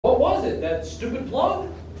it? That stupid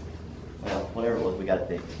plug? Well, whatever it was, we got it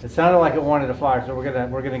fixed. It sounded like it wanted to fire, so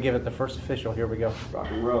we're gonna give it the first official. Here we go. Rock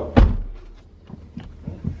and roll.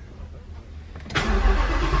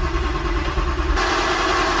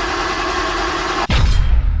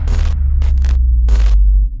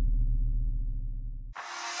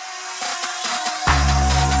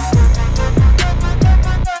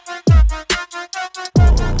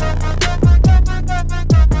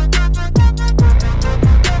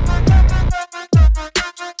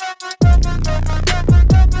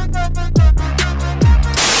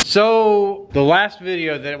 So the last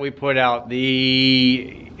video that we put out,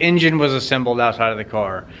 the engine was assembled outside of the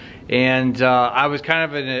car, and I was kind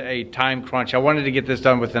of in a time crunch. I wanted to get this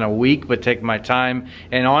done within a week, but take my time.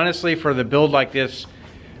 And honestly, for the build like this,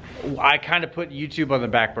 I kind of put YouTube on the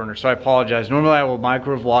back burner, so I apologize. Normally I will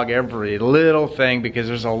micro vlog every little thing because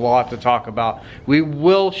there's a lot to talk about. We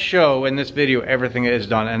will show in this video everything that is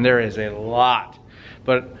done, and there is a lot.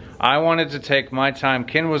 But I wanted to take my time.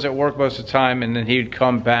 Ken was at work most of the time, and then he'd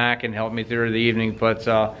come back and help me through the evening. But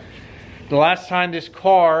the last time this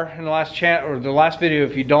car, in the last video,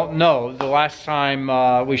 if you don't know, the last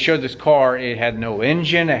time we showed this car, it had no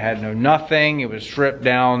engine, it had no nothing, it was stripped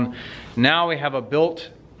down. Now we have a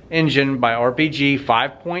built engine by RPG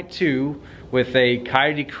 5.2 with a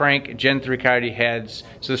Coyote crank, Gen 3 Coyote heads.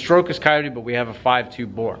 So the stroke is Coyote, but we have a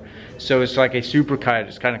 5.2 bore. So it's like a super Coyote,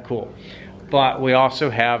 it's kind of cool. But we also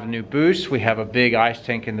have new boosts. We have a big ice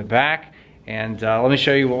tank in the back. And let me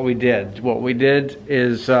show you what we did. What we did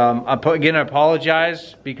is, again, I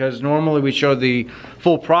apologize because normally we show the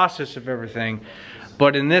full process of everything.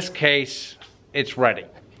 But in this case, it's ready.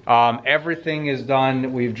 Everything is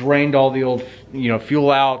done. We've drained all the old,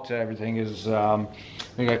 fuel out. Everything is,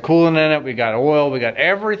 we got coolant in it. We got oil. We got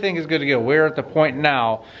everything is good to go. We're at the point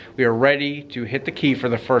now, we are ready to hit the key for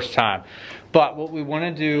the first time. But what we want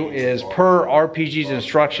to do is, per RPG's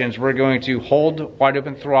instructions, we're going to hold wide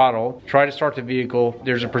open throttle, try to start the vehicle.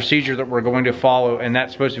 There's a procedure that we're going to follow, and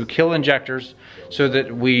that's supposed to kill injectors so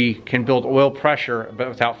that we can build oil pressure but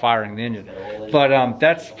without firing the engine. But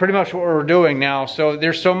that's pretty much what we're doing now. So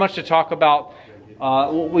there's so much to talk about.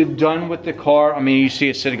 What we've done with the car, I mean, you see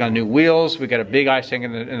it sitting on new wheels. We got a big ice tank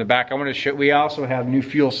in the back. I want to show. We also have new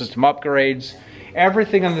fuel system upgrades.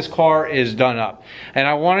 Everything on this car is done up, and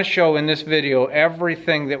I want to show in this video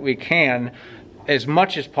everything that we can, as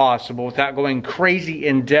much as possible, without going crazy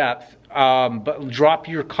in depth. But drop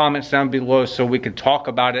your comments down below so we can talk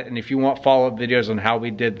about it, and if you want follow-up videos on how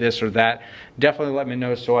we did this or that, definitely let me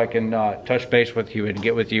know so I can touch base with you and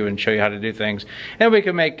get with you and show you how to do things, and we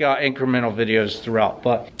can make incremental videos throughout.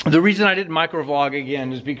 But the reason I didn't micro vlog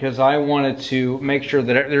again is because I wanted to make sure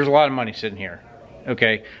that there's a lot of money sitting here.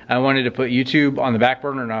 Okay, I wanted to put YouTube on the back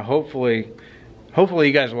burner, and hopefully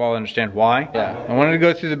you guys will all understand why. Yeah, I wanted to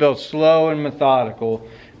go through the build slow and methodical,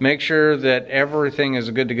 make sure that everything is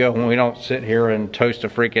good to go when we don't sit here and toast a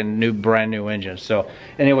freaking brand new engine. So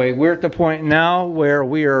anyway, we're at the point now where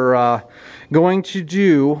we are going to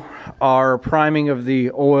do our priming of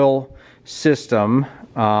the oil system.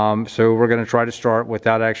 So we're going to try to start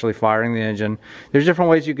without actually firing the engine. There's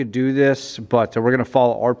different ways you could do this, but we're going to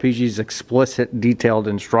follow RPG's explicit detailed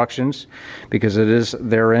instructions because it is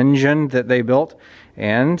their engine that they built.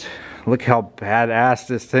 And look how badass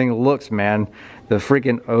this thing looks, man. The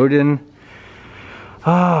freaking Odin.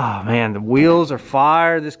 Oh man, the wheels are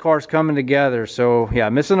fired. This car's coming together. So yeah,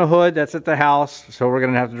 missing a hood. That's at the house. So we're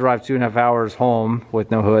gonna have to drive 2.5 hours home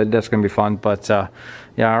with no hood. That's gonna be fun. But yeah,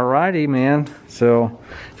 alrighty, man. So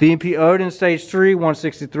VMP Odin Stage 3,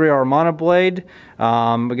 163R monoblade.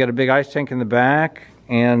 We got a big ice tank in the back.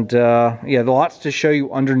 And yeah, lots to show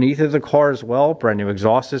you underneath of the car as well. Brand new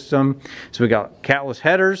exhaust system. So we got catless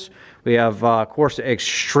headers. We have, of course,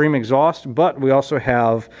 extreme exhaust, but we also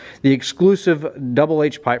have the exclusive double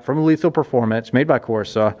H pipe from Lethal Performance, made by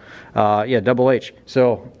Corsa. Yeah, double H.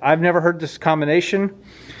 So I've never heard this combination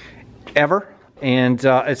ever, and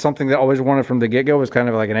it's something that I always wanted from the get-go. Was kind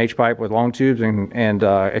of like an H pipe with long tubes and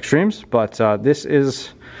extremes, but this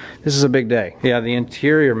is a big day. Yeah, the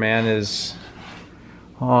interior, man, is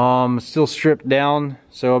still stripped down,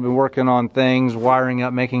 so I've been working on things, wiring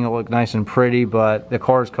up, making it look nice and pretty, but the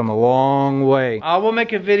car's come a long way. I will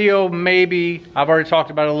make a video, maybe, I've already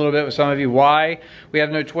talked about it a little bit with some of you, why we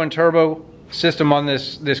have no twin turbo system on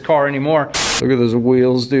this car anymore. Look at those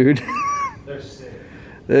wheels, dude. They're sick.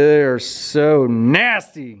 They're so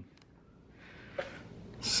nasty.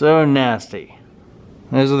 So nasty.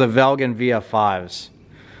 Those are the Velgen VF5s.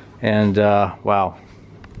 And wow.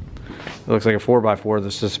 It looks like a 4x4.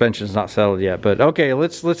 The suspension's not settled yet, but okay,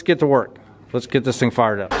 let's get to work. Let's get this thing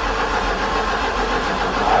fired up.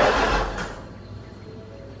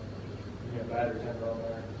 battery temper on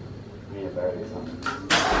there. Need a battery or something.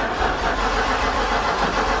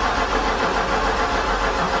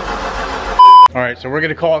 All right, so we're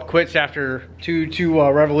gonna call it quits after two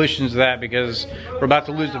revolutions of that because we're about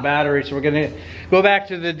to lose the battery. So we're gonna go back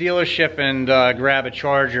to the dealership and grab a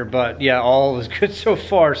charger. But yeah, all is good so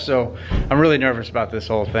far. So I'm really nervous about this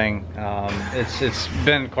whole thing. It's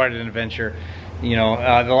been quite an adventure. You know,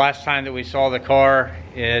 the last time that we saw the car,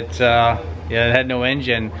 it had no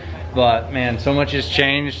engine. But man, so much has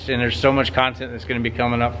changed, and there's so much content that's gonna be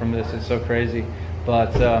coming up from this. It's so crazy.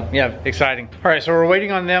 But yeah, exciting. All right, so we're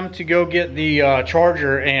waiting on them to go get the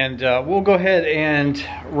charger, and we'll go ahead and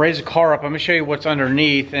raise the car up. I'm gonna show you what's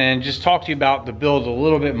underneath and just talk to you about the build a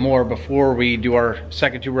little bit more before we do our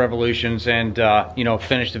second 2 revolutions and you know,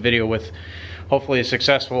 finish the video with hopefully a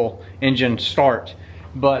successful engine start.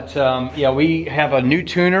 But yeah, we have a new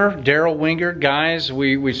tuner, Daryl Wingard. Guys,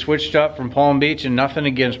 we switched up from Palm Beach, and nothing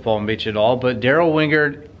against Palm Beach at all, but Daryl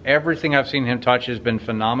Wingard, everything I've seen him touch has been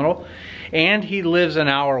phenomenal. And he lives an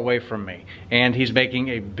hour away from me, and he's making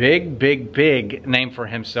a big name for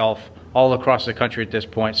himself all across the country at this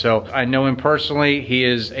point. So I know him personally. He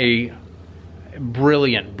is a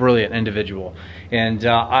brilliant individual, and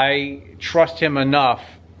I trust him enough,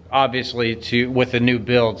 obviously, with the new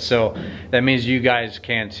build. So that means you guys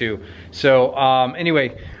can too. So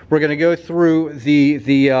anyway, we're gonna go through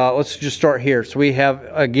let's just start here. So we have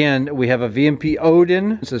a VMP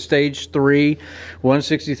Odin. It's a stage 3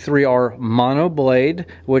 163R mono blade,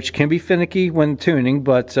 which can be finicky when tuning,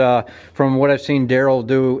 but from what I've seen Daryl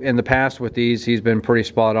do in the past with these, he's been pretty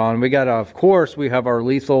spot on. We got, of course, we have our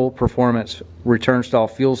lethal performance return style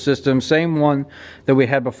fuel system, same one that we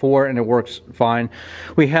had before, and it works fine.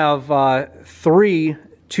 We have 3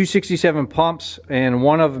 267 pumps, and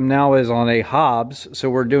one of them now is on a Hobbs, so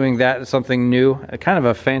we're doing that, something new, kind of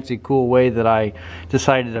a fancy cool way that I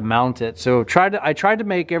decided to mount it. So I tried to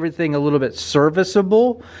make everything a little bit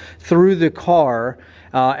serviceable through the car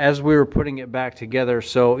as we were putting it back together.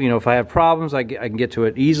 So, you know, if I have problems, I can get to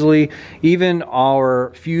it easily. Even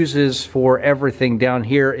our fuses for everything down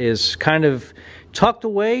here is kind of tucked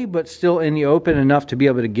away, but still in the open enough to be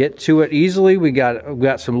able to get to it easily. We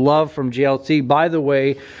got some love from JLT. By the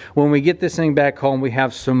way, when we get this thing back home, we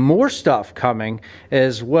have some more stuff coming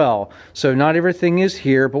as well. So not everything is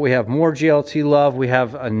here, but we have more JLT love. We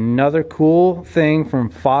have another cool thing from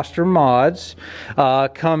Foster Mods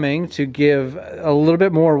coming to give a little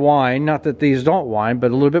bit more whine. Not that these don't whine,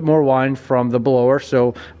 but a little bit more whine from the blower.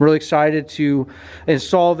 So I'm really excited to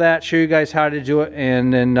install that, show you guys how to do it,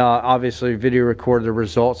 and then obviously video record the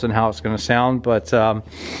results and how it's going to sound. But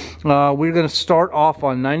we're going to start off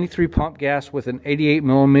on 93 pump gas with an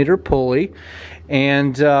 88mm pulley,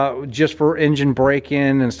 and just for engine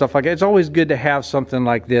break-in and stuff like that. It's always good to have something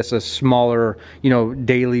like this, a smaller, you know,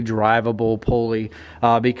 daily drivable pulley,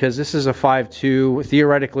 because this is a 5.2.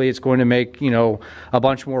 Theoretically, it's going to make, you know, a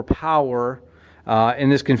bunch more power in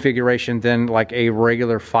this configuration than like a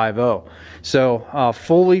regular 5.0. So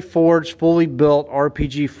fully forged, fully built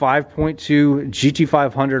RPG 5.2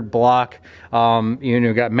 GT500 block. You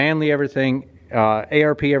know, got manly everything,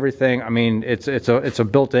 ARP everything. I mean, it's a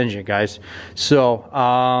built engine, guys. So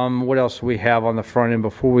what else do we have on the front end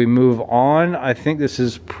before we move on? I think this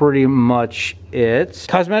is pretty much it.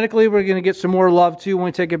 Cosmetically, we're going to get some more love too when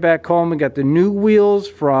we take it back home. We got the new wheels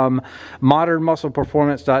from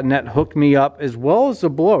modernmuscleperformance.net hooked me up, as well as the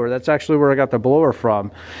blower. That's actually where I got the blower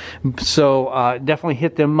from. So definitely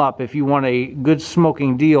hit them up if you want a good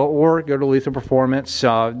smoking deal, or go to Lethal Performance.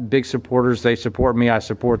 Big supporters. They support me. I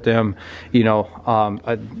support them, you know,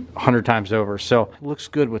 100 times over. So looks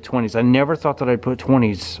good with 20s. I never thought that I'd put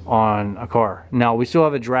 20s on a car. Now we still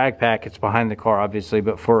have a drag pack. It's behind the car, obviously,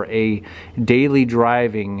 but for a daily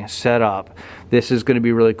driving setup, this is going to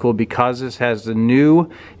be really cool because this has the new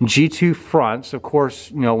G2 fronts. Of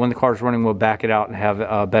course, you know, when the car's running, we'll back it out and have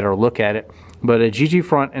a better look at it. But a G2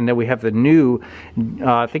 front, and then we have the new,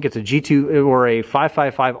 I think it's a G2 or a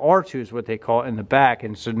 555 R2 is what they call it in the back,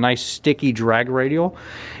 and it's a nice sticky drag radial.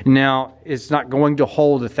 Now, it's not going to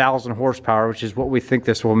hold 1,000 horsepower, which is what we think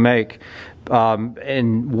this will make,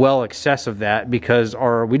 and well excess of that, because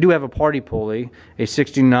we do have a party pulley, a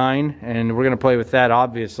 69, and we're going to play with that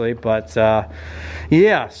obviously. But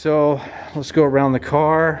yeah, so let's go around the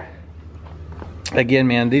car. Again,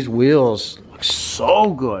 man, these wheels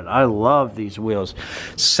so good. I love these wheels.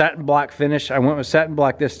 Satin black finish. I went with satin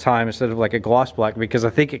black this time instead of like a gloss black because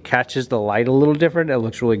I think it catches the light a little different. It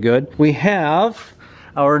looks really good. We have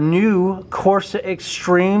our new Corsa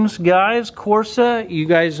Extremes, guys. Corsa, you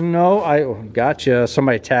guys know, gotcha,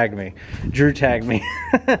 somebody tagged me. Drew tagged me.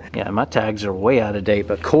 Yeah, my tags are way out of date,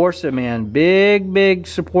 but Corsa, man, big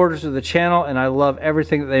supporters of the channel, and I love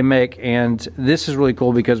everything that they make. And this is really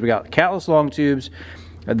cool because we got catless long tubes,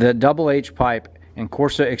 the double H pipe, and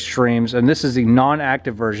Corsa Extremes, and this is the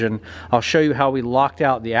non-active version. I'll show you how we locked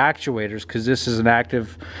out the actuators, because this is an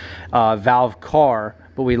active valve car,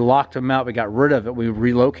 but we locked them out, we got rid of it, we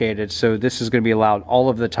relocated, so this is going to be allowed all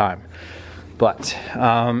of the time. But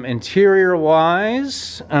interior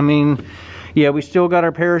wise, I mean, yeah, we still got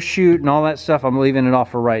our parachute and all that stuff. I'm leaving it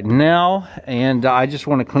off for right now, and I just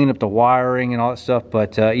want to clean up the wiring and all that stuff,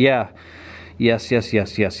 but yeah, yes.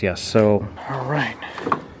 So all right,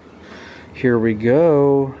 here we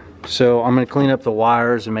go. So I'm going to clean up the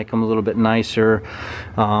wires and make them a little bit nicer.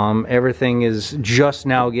 Everything is just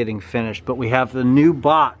now getting finished, but we have the new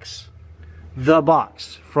box,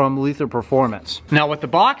 from Lethal Performance. Now what the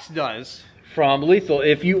box does from Lethal,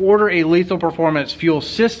 if you order a Lethal Performance fuel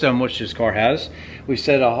system, which this car has, we've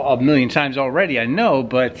said a million times already, I know,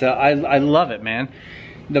 but I love it, man.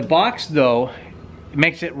 The box though, it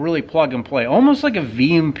makes it really plug and play, almost like a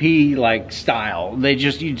VMP like style.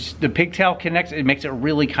 The pigtail connects, it makes it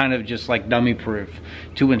really kind of just like dummy proof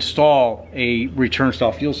to install a return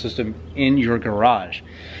style fuel system in your garage.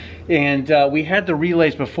 And we had the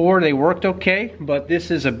relays before, they worked okay, but this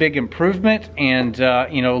is a big improvement, and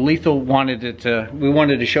you know, Lethal wanted it to, we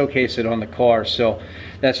wanted to showcase it on the car, so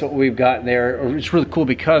that's what we've got there. It's really cool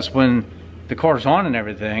because when the car's on and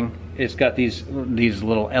everything, it's got these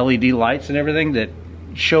little LED lights and everything that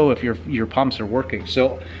show if your pumps are working.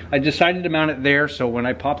 So I decided to mount it there, so when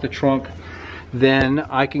I pop the trunk, then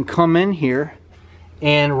I can come in here,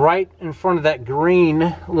 and right in front of that green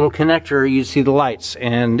little connector you see the lights,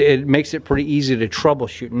 and it makes it pretty easy to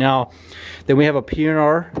troubleshoot. Now then we have a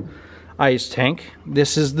P&R ice tank.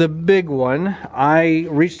 This is the big one. I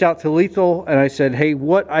reached out to Lethal and I said, hey,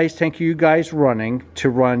 what ice tank are you guys running to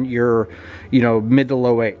run your, you know, mid to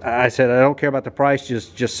low 8? I said, I don't care about the price,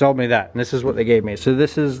 just sell me that. And this is what they gave me. So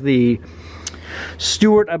this is the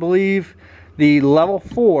Stewart, I believe, the level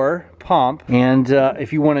 4 pump, and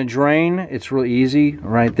if you want to drain, it's really easy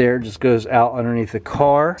right there, just goes out underneath the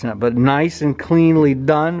car, but nice and cleanly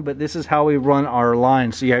done. But this is how we run our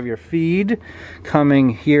line. So you have your feed coming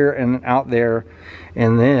here and out there,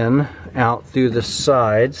 and then out through the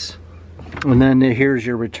sides, and then here's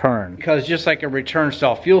your return. Because just like a return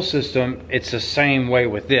style fuel system, it's the same way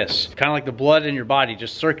with this, kind of like the blood in your body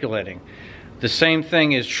just circulating. The same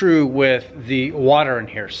thing is true with the water in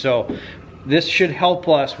here. So this should help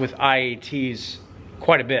us with IATs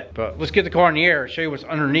quite a bit. But let's get the car in the air, show you what's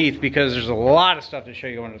underneath, because there's a lot of stuff to show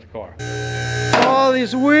you under the car. Oh,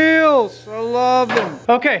 these wheels, I love them.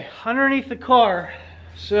 Okay, underneath the car,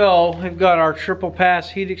 so we've got our triple pass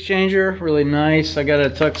heat exchanger, really nice. I gotta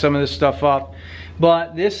tuck some of this stuff up.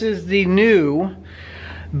 But this is the new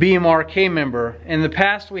BMR K-member. In the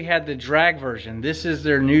past we had the drag version. This is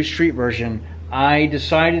their new street version. I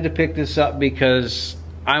decided to pick this up because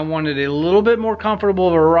I wanted a little bit more comfortable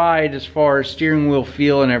of a ride as far as steering wheel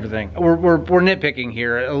feel and everything. We're nitpicking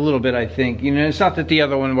here a little bit, I think. You know, it's not that the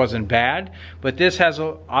other one wasn't bad, but this has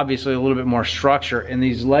obviously a little bit more structure, and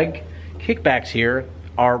these leg kickbacks here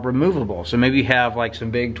are removable. So maybe you have like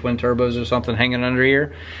some big twin turbos or something hanging under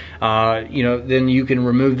here, you know, then you can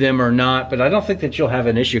remove them or not, but I don't think that you'll have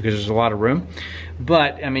an issue because there's a lot of room.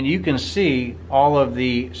 But I mean, you can see all of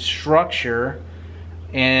the structure,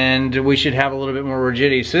 and we should have a little bit more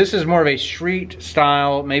rigidity. So this is more of a street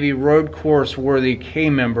style, maybe road course worthy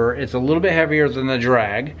K-member. It's a little bit heavier than the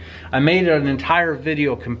drag. I made an entire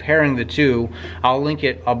video comparing the two. I'll link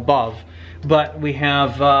it above. But we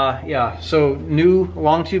have, yeah, so new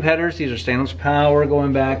long tube headers. These are stainless power,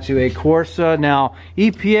 going back to a Corsa. Now,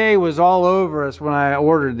 EPA was all over us when I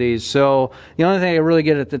ordered these, so the only thing I really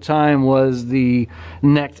get at the time was the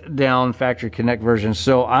necked down factory connect version.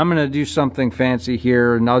 So I'm gonna do something fancy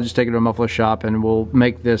here, and I'll just take it to a muffler shop and we'll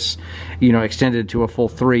make this, you know, extended to a full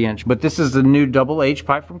 3-inch. But this is the new double H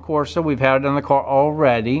pipe from Corsa. We've had it on the car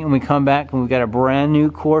already, and we come back and we've got a brand new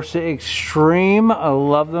Corsa Extreme. I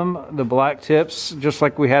love them. The black tips, just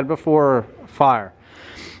like we had before, fire.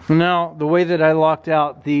 Now, the way that I locked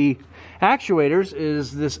out the actuators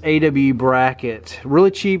is this AW bracket.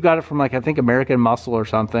 Really cheap, got it from like, I think American Muscle or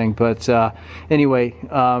something, but anyway,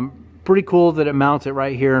 pretty cool that it mounts it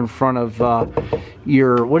right here in front of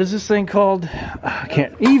your, what is this thing called? I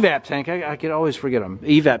can't, evap tank. I could always forget them.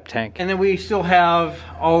 Evap tank. And then we still have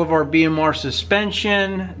all of our BMR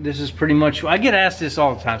suspension. This is pretty much, I get asked this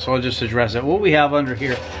all the time, so I'll just address it. What we have under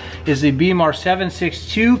here is the BMR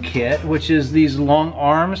 762 kit, which is these long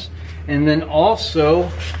arms, and then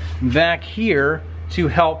also back here to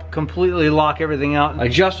help completely lock everything out.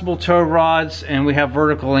 Adjustable tow rods, and we have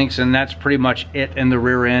vertical links, and that's pretty much it in the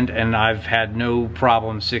rear end, and I've had no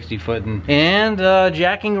problem 60 footing. And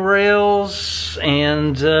jacking rails,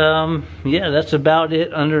 and yeah, that's about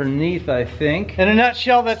it underneath, I think. In a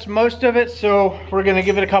nutshell, that's most of it, so we're gonna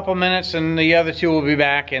give it a couple minutes and the other two will be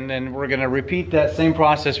back, and then we're gonna repeat that same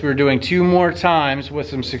process we were doing 2 more times with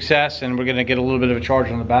some success, and we're gonna get a little bit of a charge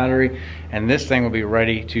on the battery, and this thing will be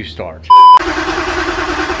ready to start.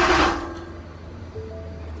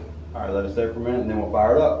 All right, let it sit for a minute and then we'll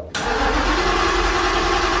fire it up.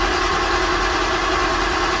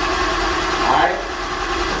 All right.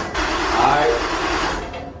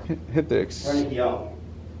 Hit the Turn the key on.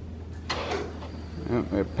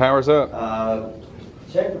 it powers up.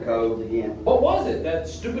 Check for codes again. What was it? That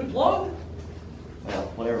stupid plug?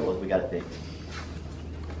 Well, whatever it was, we got it fixed.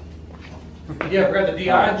 Yeah, I forgot the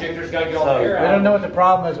DI injector's got to get all the air out. We don't know what the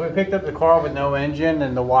problem is. We picked up the car with no engine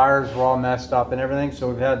and the wires were all messed up and everything, so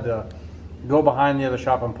we've had to go behind the other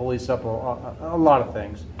shop and police up a lot of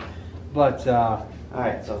things. But All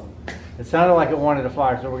right, so it sounded like it wanted to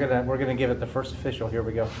fire, so we're gonna give it the first official. Here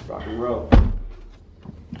we go. rock and roll.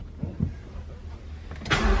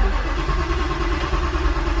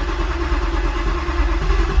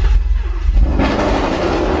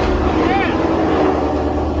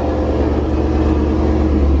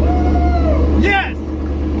 Yes!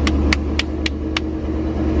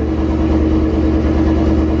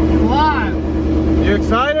 Live! You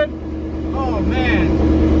excited? Oh man.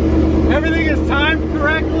 Everything is timed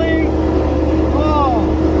correctly.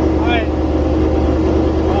 Oh, alright.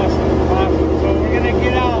 Awesome, awesome. So we're gonna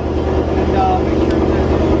get out and make sure that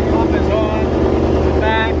the pump is on the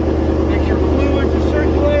back, make sure fluids are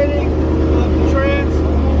circulating, the trans,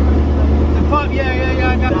 the pump, yeah, I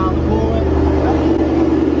got down the fluid.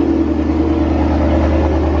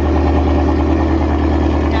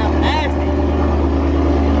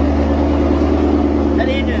 That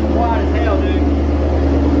engine is quiet as hell, dude.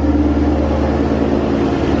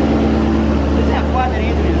 This is how quiet that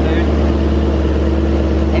engine is, dude.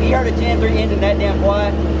 Have you heard a Gen 3 engine that damn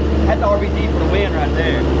quiet? That's RBG for the win right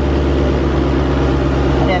there.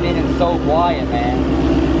 That damn engine's so quiet, man.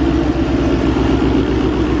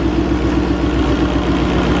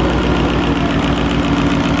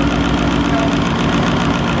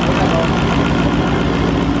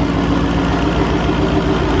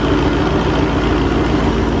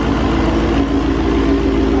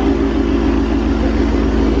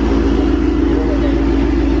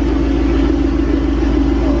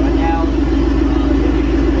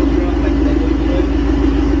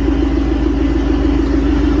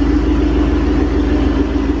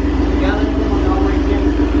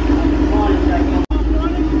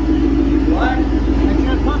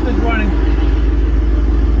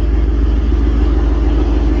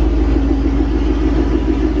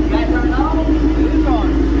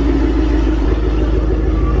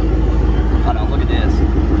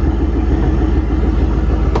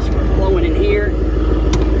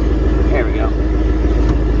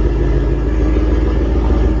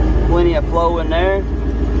 Flow in there.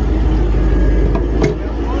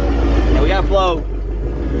 Yeah, we got flow.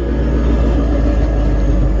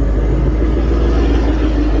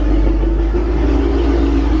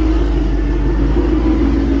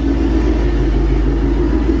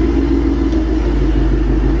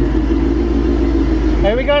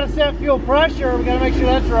 Hey, we gotta set fuel pressure. We gotta make sure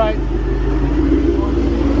that's right.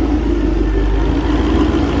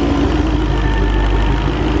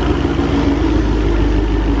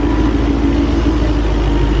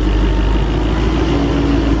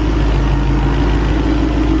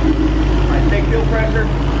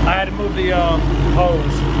 I had to move the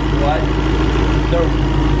hose. What?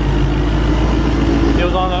 It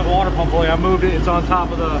was on the water pump pulley. I moved it. It's on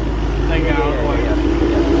top of the thing out of the way.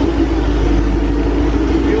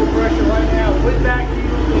 Fuel pressure right now with that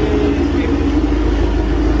fuel is 50.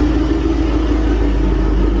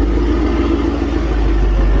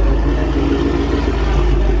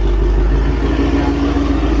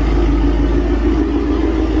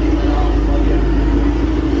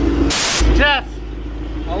 Tess,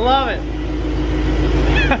 I love it.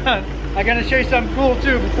 I gotta show you something cool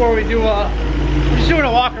too before we do we're just doing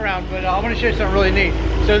a walk around, but I want to show you something really neat.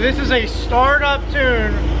 So this is a startup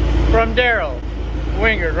tune from Daryl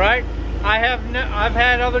Wingard, right? I've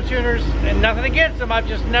had other tuners and nothing against them, I've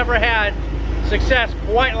just never had success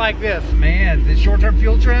quite like this. Man, the short-term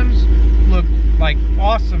fuel trims look like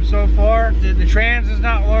awesome so far. The trans is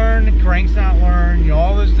not learned, the crank's not learned, you know,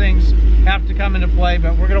 all those things have to come into play,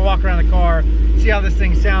 but we're gonna walk around the car, see how this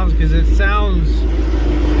thing sounds, because it's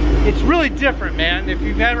really different, man. If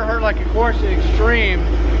you've ever heard like a Corsa Extreme,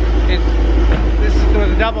 this is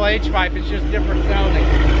with a double H pipe, it's just different sounding.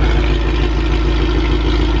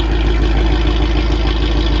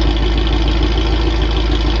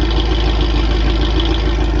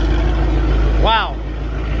 Wow,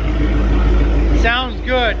 sounds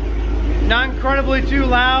good. Not incredibly too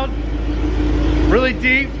loud, really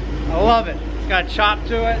deep. I love it. It's got chop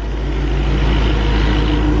to it.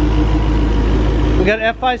 We got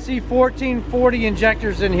FIC 1440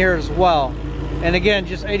 injectors in here as well. And again,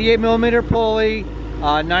 just 88mm pulley,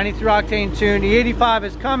 93 octane tune. The 85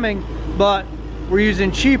 is coming, but we're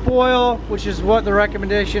using cheap oil, which is what the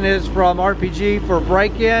recommendation is from RPG for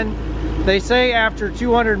break-in. They say after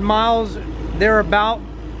 200 miles, thereabout,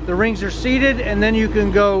 the rings are seated, and then you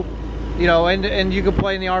can go, you know, and you can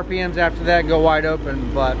play in the RPMs after that, go wide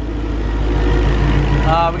open. But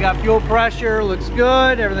we got fuel pressure, looks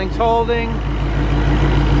good, everything's holding.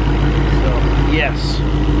 So yes,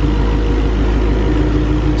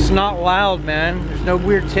 it's not loud, man. There's no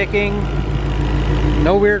weird ticking,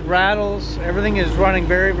 no weird rattles. Everything is running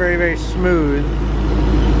very, very, very smooth.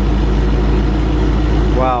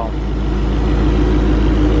 Wow.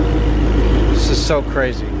 This is so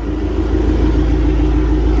crazy.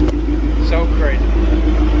 So crazy.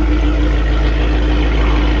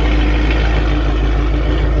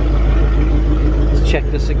 Let's check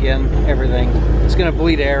this again, everything. It's gonna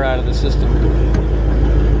bleed air out of the system.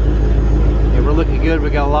 Yeah, we're looking good. We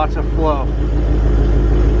got lots of flow.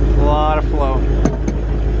 A lot of flow.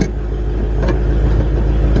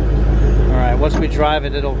 All right, once we drive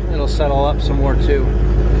it, it'll settle up some more too.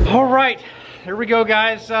 All right, here we go,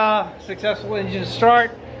 guys. Successful engine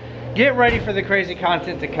start. Get ready for the crazy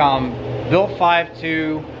content to come. Built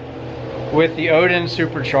 5.2 with the Odin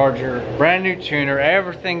supercharger, brand new tuner.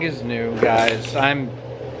 Everything is new, guys. I'm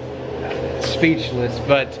speechless,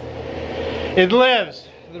 but it lives.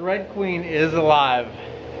 The Red Queen is alive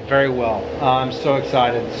very well. I'm so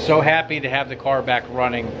excited, so happy to have the car back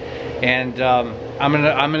running. And I'm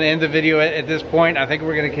gonna end the video at this point. I think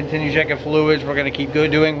we're gonna continue checking fluids. We're gonna keep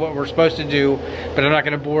doing what we're supposed to do, but I'm not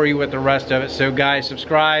gonna bore you with the rest of it. So guys,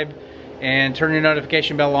 subscribe and turn your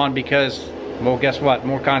notification bell on, because, well, guess what?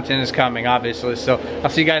 More content is coming, obviously. So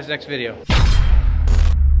I'll see you guys next video.